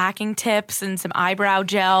some packing tips and some eyebrow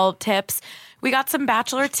gel tips, we got some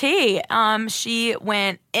bachelor tea. She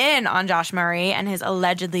went in on Josh Murray and his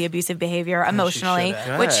allegedly abusive behavior emotionally,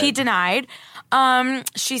 which he denied.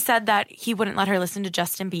 She said that he wouldn't let her listen to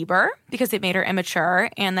Justin Bieber because it made her immature,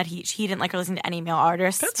 and that he didn't like her listening to any male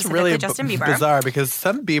artist. That's really Justin Bieber. Bizarre because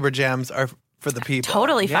some Bieber jams are for the people.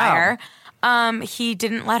 Totally fire. He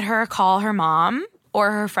didn't let her call her mom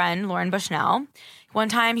or her friend Lauren Bushnell. One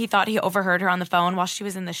time he thought he overheard her on the phone while she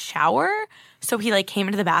was in the shower. So he like came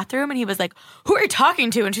into the bathroom and he was like, "Who are you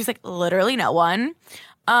talking to?" And she's like, "Literally no one."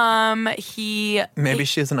 Maybe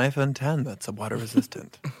she has an iPhone 10 that's water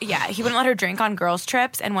resistant. Yeah, he wouldn't let her drink on girls'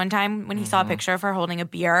 trips. And one time when he saw a picture of her holding a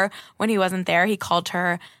beer when he wasn't there, he called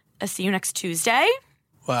her a "see you next Tuesday."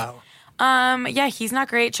 Wow. Yeah, he's not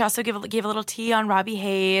great. She also gave a little tea on Robbie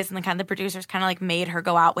Hayes, and the producers kind of like made her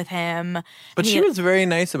go out with him. But she was very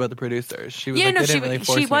nice about the producers. She was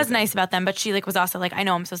she was nice about them, but she was also like, I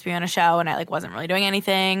know I'm supposed to be on a show, and I wasn't really doing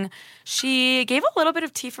anything. She gave a little bit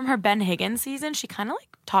of tea from her Ben Higgins season. She kind of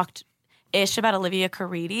talked ish about Olivia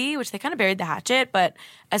Caridi, which they kind of buried the hatchet. But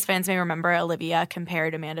as fans may remember, Olivia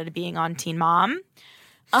compared Amanda to being on Teen Mom.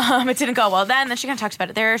 It didn't go well then. Then she kind of talked about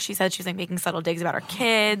it there. She said she was making subtle digs about her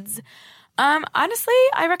kids. Honestly,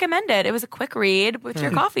 I recommend it. It was a quick read with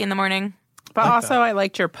your coffee in the morning. But I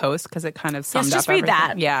liked your post because it kind of summed up just read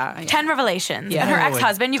everything. that. Yeah. 10 revelations. Yeah. And her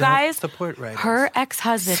ex-husband, you guys. Support writers. Her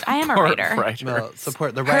ex-husband. I am a writer. Well,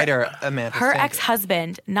 support the writer, Amanda Her Stanton.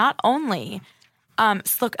 ex-husband not only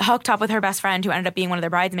hooked up with her best friend who ended up being one of their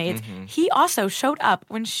bridesmaids. He also showed up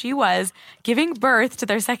when she was giving birth to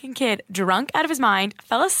their second kid, drunk out of his mind,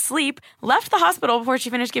 fell asleep, left the hospital before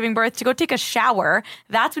she finished giving birth to go take a shower.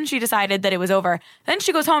 That's when she decided that it was over. Then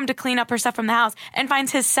she goes home to clean up her stuff from the house and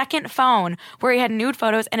finds his second phone where he had nude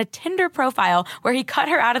photos and a Tinder profile where he cut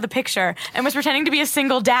her out of the picture and was pretending to be a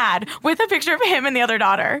single dad with a picture of him and the other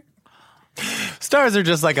daughter. Stars are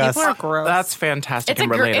just like us. People are gross. That's fantastic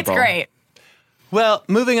and relatable. It's great. Well,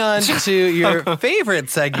 moving on to your favorite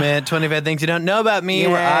segment, 25 Things You Don't Know About Me,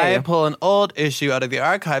 where I pull an old issue out of the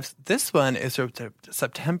archives. This one is from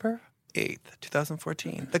September 8th,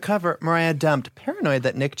 2014. The cover, Mariah dumped, paranoid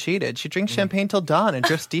that Nick cheated. She drinks champagne till dawn and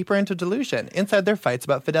drifts deeper into delusion. Inside their fights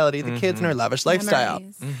about fidelity, the kids, and her lavish lifestyle.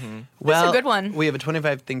 Well, that's a good one. We have a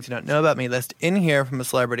 25 Things You Don't Know About Me list in here from a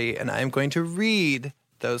celebrity, and I'm going to read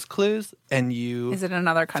those clues, and you... Is it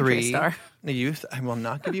another country star? I will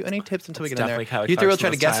not give you any tips until we get in there. Kelly You three will try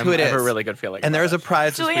to guess who it is. I have a really good feeling. And there is a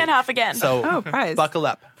prize this Julianne week. Hough again. So prize. Buckle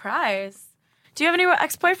up. Prize. Do you have a new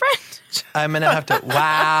ex-boyfriend? I'm going to have to...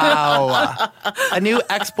 Wow. A new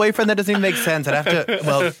ex-boyfriend? That doesn't even make sense. I'd have to...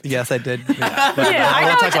 Well, yes, I did. Yeah, I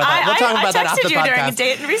we'll talk about that. We'll talk about that after the podcast. I texted you during a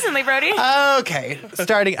date recently, Brody. Okay.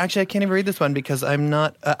 Starting... Actually, I can't even read this one because I'm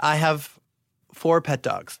not... I have 4 pet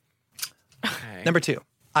dogs. Okay. Number 2.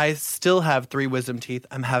 I still have 3 wisdom teeth.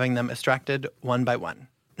 I'm having them extracted one by one.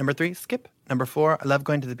 Number 3, skip. Number 4, I love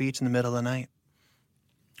going to the beach in the middle of the night.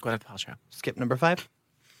 Gwyneth Paltrow. Skip. Number 5.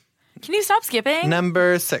 Can you stop skipping?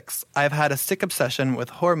 Number 6, I've had a sick obsession with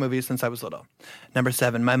horror movies since I was little. Number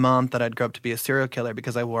 7, my mom thought I'd grow up to be a serial killer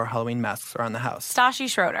because I wore Halloween masks around the house. Stashy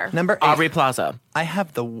Schroeder. Number 8, Aubrey Plaza. I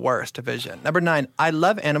have the worst vision. Number 9, I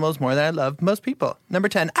love animals more than I love most people. Number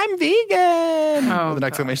 10, I'm vegan! With an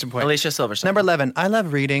exclamation point. Alicia Silverstone. Number 11, I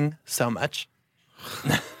love reading so much.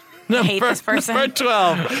 Hate this person. Number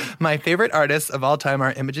 12, my favorite artists of all time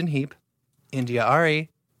are Imogen Heap, India Ari,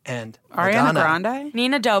 and Ariana Madonna. Grande?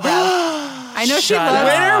 Nina Dobrev. I know she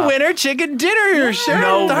loves... Winner, chicken dinner. Sharon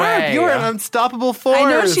No Tharp, way. you're an unstoppable force. I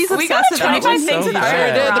know she's obsessed with 25 Imogen. things with I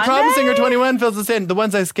Ariana did. The Grande. Prom Singer 21 fills us in. The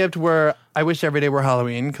ones I skipped were I Wish Every Day Were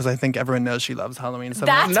Halloween because I think everyone knows she loves Halloween so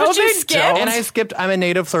That's much. what you they skipped? don't. And I skipped I'm a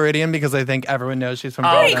Native Floridian because I think everyone knows she's from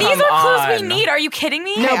Wait, Florida. these are clues we on. need. Are you kidding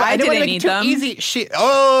me? No, but I didn't want to didn't make need it too them. easy.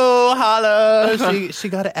 Holla. She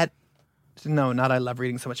got it at... No, not I love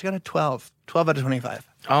reading so much. She got a 12. 12 out of 25.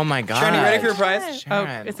 Oh my God. Sharon, you ready for your prize?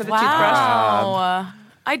 Sharon. Is it a Wow.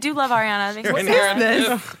 I do love Ariana. Thanks for Sharon,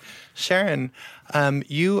 saying. Sharon,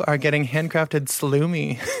 you are getting handcrafted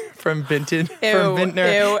salumi from Vinted. Ew, from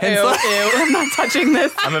Vintner. ew. I'm not touching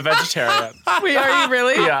this. I'm a vegetarian. Wait, are you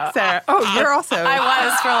really? Yeah. Sarah. Oh, you're also. I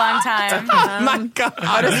was for a long time. Oh my God.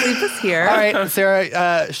 How to sleep is here. All right,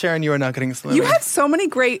 Sarah, Sharon, you are not getting salumi. You have so many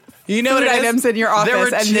great You know food what it is? items in your office, There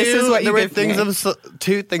were and this is what you There were give things me. of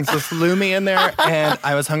 2 things of salumi in there, and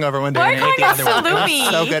I was hungover one day Why and are I you ate the other calling one. it It was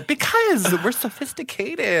salumi? so good because we're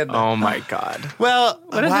sophisticated. Oh my God. Well,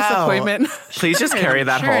 What a wow. disappointment. Please just carry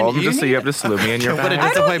that home just so you have to slew me in your What a bed?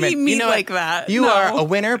 disappointment. I don't eat meat you know like what? that. You No. are a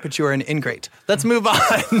winner, but you are an ingrate. Let's move on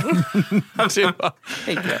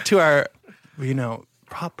to our,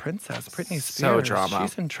 pop princess, Britney Spears. So drama.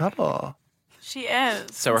 She's in trouble. She is.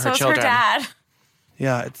 So are her is children. her dad.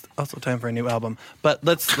 Yeah, it's also time for a new album. But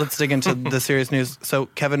let's dig into the serious news. So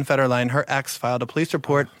Kevin Federline, her ex, filed a police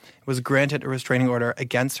report, was granted a restraining order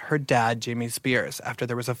against her dad, Jamie Spears, after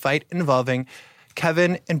there was a fight involving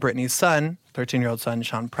Kevin and Britney's son, 13-year-old son,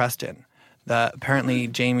 Sean Preston. Apparently,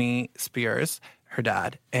 Jamie Spears, her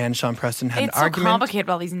dad, and Sean Preston had It's an so argument. complicated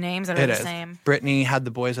with all these names that are It the is. same. Britney had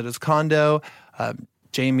the boys at his condo.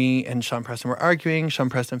 Jamie and Sean Preston were arguing. Sean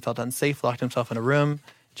Preston felt unsafe, locked himself in a room.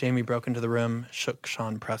 Jamie broke into the room, shook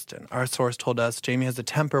Sean Preston. Our source told us Jamie has a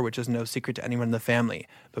temper, which is no secret to anyone in the family.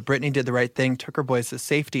 But Britney did the right thing, took her boys to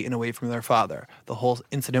safety and away from their father. The whole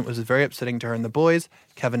incident was very upsetting to her and the boys.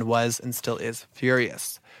 Kevin was and still is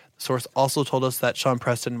furious. The source also told us that Sean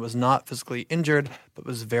Preston was not physically injured, but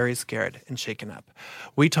was very scared and shaken up.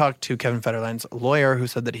 We talked to Kevin Federline's lawyer, who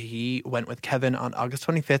said that he went with Kevin on August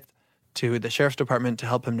 25th to the sheriff's department to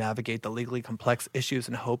help him navigate the legally complex issues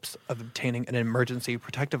in hopes of obtaining an emergency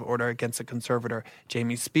protective order against the conservator,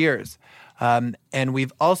 Jamie Spears. And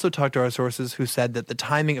we've also talked to our sources who said that the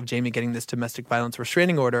timing of Jamie getting this domestic violence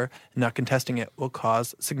restraining order and not contesting it will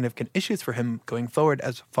cause significant issues for him going forward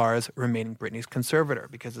as far as remaining Britney's conservator,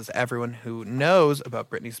 because as everyone who knows about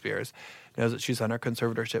Britney Spears knows that she's on her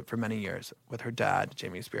conservatorship for many years with her dad,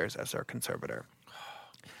 Jamie Spears, as her conservator.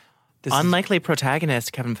 Unlikely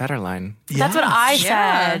protagonist, Kevin Federline. That's what I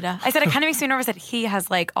Yeah. said. I said it kind of makes me nervous that he has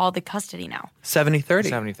like all the custody now. 70-30.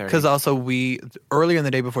 70-30. Because also earlier in the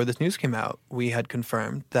day before this news came out, we had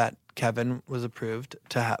confirmed that Kevin was approved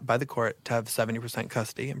by the court to have 70%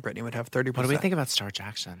 custody and Britney would have 30%. What do we think about Star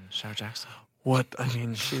Jackson? What? I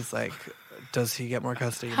mean, she's like, does he get more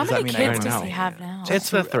custody? How does many that mean kids I does know. he have now? It's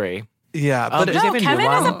the three. Yeah, but does he have a new Kevin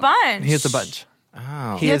has a one? bunch. he has a bunch.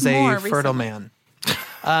 Oh. He had is a more fertile recently. man.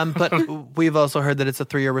 But we've also heard that it's a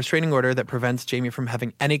 3-year restraining order that prevents Jamie from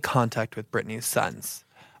having any contact with Britney's sons.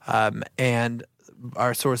 And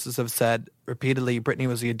our sources have said repeatedly Britney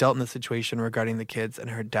was the adult in the situation regarding the kids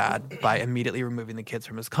and her dad by immediately removing the kids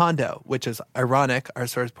from his condo, which is ironic, our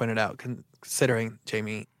source pointed out, considering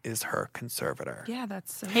Jamie is her conservator. Yeah,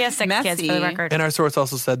 that's He has 6 kids for the record. And our source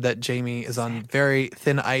also said that Jamie is on very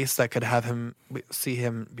thin ice that could have see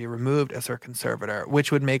him be removed as her conservator,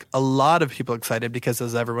 which would make a lot of people excited because,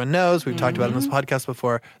 as everyone knows, we've talked about in this podcast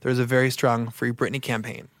before, there's a very strong Free Britney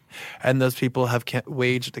campaign. And those people have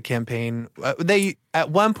waged a campaign. They, at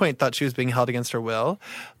one point, thought she was being held against her will,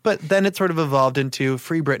 but then it sort of evolved into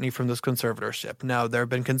Free Britney from this conservatorship. Now, there have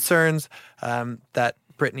been concerns that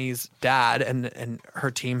Britney's dad and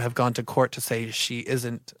her team have gone to court to say she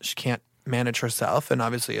can't manage herself. And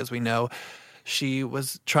obviously, as we know, she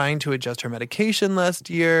was trying to adjust her medication last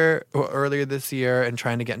year or earlier this year and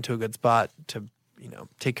trying to get into a good spot to,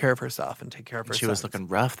 take care of herself and take care of her She was sons. looking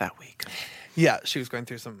rough that week. Yeah, she was going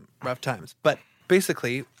through some rough times. But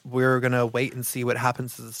basically, we're going to wait and see what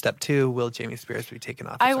happens as a step 2. Will Jamie Spears be taken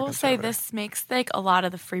off? I as our will say conservator? this makes like a lot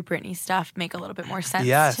of the Free Britney stuff make a little bit more sense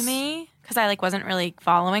Yes. to me because I wasn't really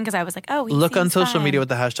following because I was like, oh, he Look on seems social fine. media with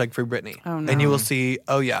the hashtag Free Britney. Oh, no. And you will see,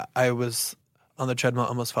 oh yeah, I was on the treadmill,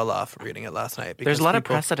 almost fell off reading it last night. There's because a lot of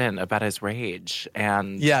people- precedent about his rage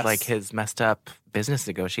and Yes. like his messed up business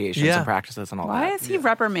negotiations Yeah. and practices and all Why that. is he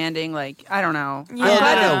reprimanding? I don't know. Yeah. Well,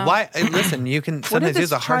 I no. don't know. Why? Listen, you can sometimes did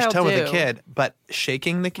use a this harsh child tone with a do? kid, but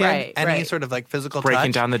shaking the kid, Right, any right. sort of physical Breaking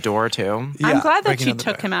touch. down the door too. Yeah, I'm glad that breaking she down the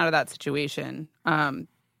took door. him out of that situation.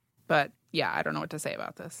 But yeah, I don't know what to say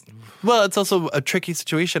about this. Well, it's also a tricky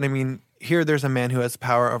situation. I mean, here there's a man who has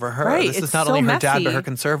power over her. Right, This is it's not so only her dad, but messy. her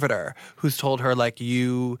conservator, who's told her,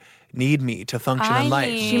 you need me to function I in life.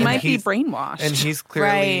 need- She And might be he's- brainwashed. And he's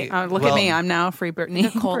clearly... Right. Look at me, I'm now a Free Britney.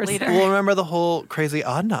 The cult person. leader. Well, remember the whole crazy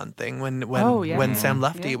Adnan thing when Oh, yeah. when Sam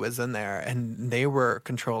Lefty Yeah. was in there and they were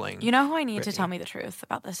controlling. You know who I need to Britney. tell me the truth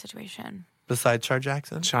about this situation? Besides Char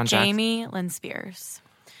Jackson, Sean Jackson. Jamie Lynn Spears.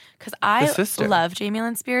 Because I sister. love Jamie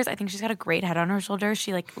Lynn Spears. I think she's got a great head on her shoulders.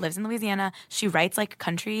 She lives in Louisiana. She writes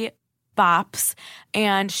country bops,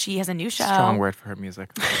 and she has a new show. Strong word for her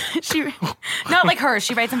music. She not like her.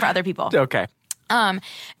 She writes them for other people. Okay.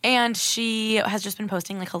 And she has just been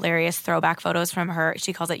posting hilarious throwback photos from her.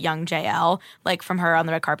 She calls it Young JL, from her on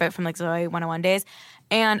the red carpet from Zoe 101 days.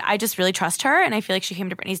 And I just really trust her, and I feel like she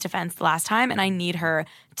came to Britney's defense the last time, and I need her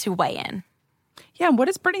to weigh in. Yeah, and what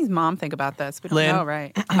does Britney's mom think about this? We don't Lynn. know,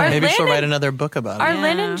 right? Are maybe she'll Lynn write and- another book about Are it.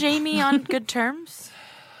 Lynn and Jamie on good terms?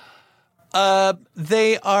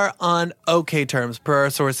 They are on okay terms. Per our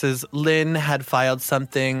sources, Lynn had filed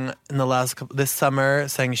something in the this summer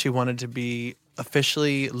saying she wanted to be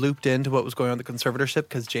officially looped into what was going on with the conservatorship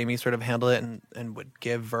because Jamie sort of handled it and would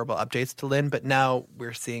give verbal updates to Lynn. But now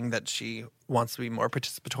we're seeing that she wants to be more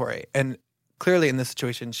participatory. And clearly in this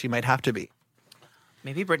situation, she might have to be.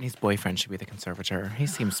 Maybe Britney's boyfriend should be the conservator. He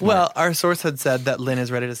seems smart. Well, our source had said that Lynn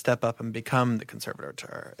is ready to step up and become the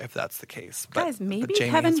conservator, if that's the case. Guys, maybe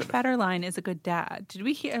Kevin Federline is a good dad. Did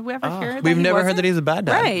we ever hear that? We've never heard that he's a bad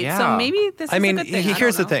dad. Right. Yeah. So maybe this is a good thing.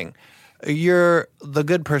 Here's the thing. You're the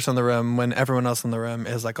good person in the room when everyone else in the room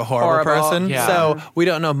is like a horrible person. Yeah. So we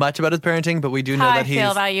don't know much about his parenting, but we do know How that I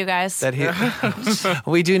feel about you guys.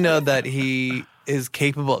 We do know that he is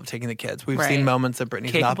capable of taking the kids. We've seen moments that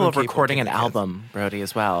Britney's not capable been of recording an taking the kids. album, Brody,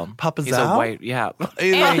 as well. Papa's He's out? a white, yeah.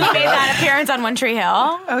 He made that appearance on One Tree Hill.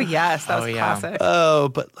 Oh, yes. That was classic. Oh,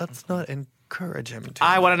 but let's not encourage him to.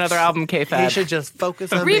 I want another album, K-Fed. He should just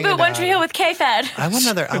focus on being a Reboot One dad. Tree Hill with K-Fed. I want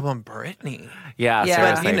another album, Britney. Yeah, Yeah.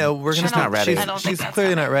 seriously. But, you know, we're She's gonna not ready. I don't think She's that's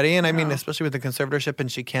clearly not ready, and I mean, especially with the conservatorship,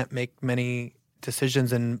 and she can't make many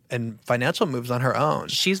decisions and financial moves on her own.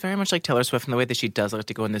 She's very much like Taylor Swift in the way that she does like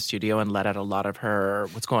to go in the studio and let out a lot of her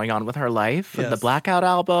what's going on with her life. Yes. The Blackout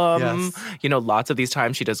album. Yes. You know, lots of these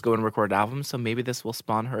times she does go and record albums. So maybe this will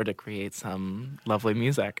spawn her to create some lovely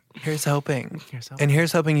music. Here's hoping. Here's hoping. And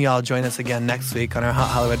here's hoping you all join us again next week on our Hot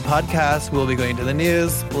Hollywood podcast. We'll be going to the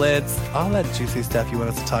news, Blitz, all that juicy stuff you want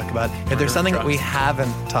us to talk about. If there's something that we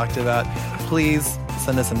haven't talked about, please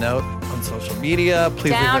send us a note on social media. Please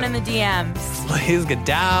Down in the DMs. Please get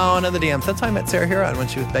down in the DMs. That's how I met Sarah Huron when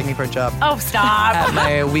she was begging for a job. Oh, stop. At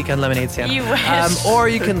my weekend lemonade stand. You wish. Or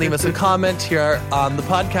you can leave us a comment here on the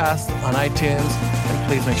podcast on iTunes. And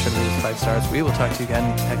please make sure to leave us 5 stars. We will talk to you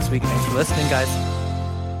again next week. Thanks for listening, guys.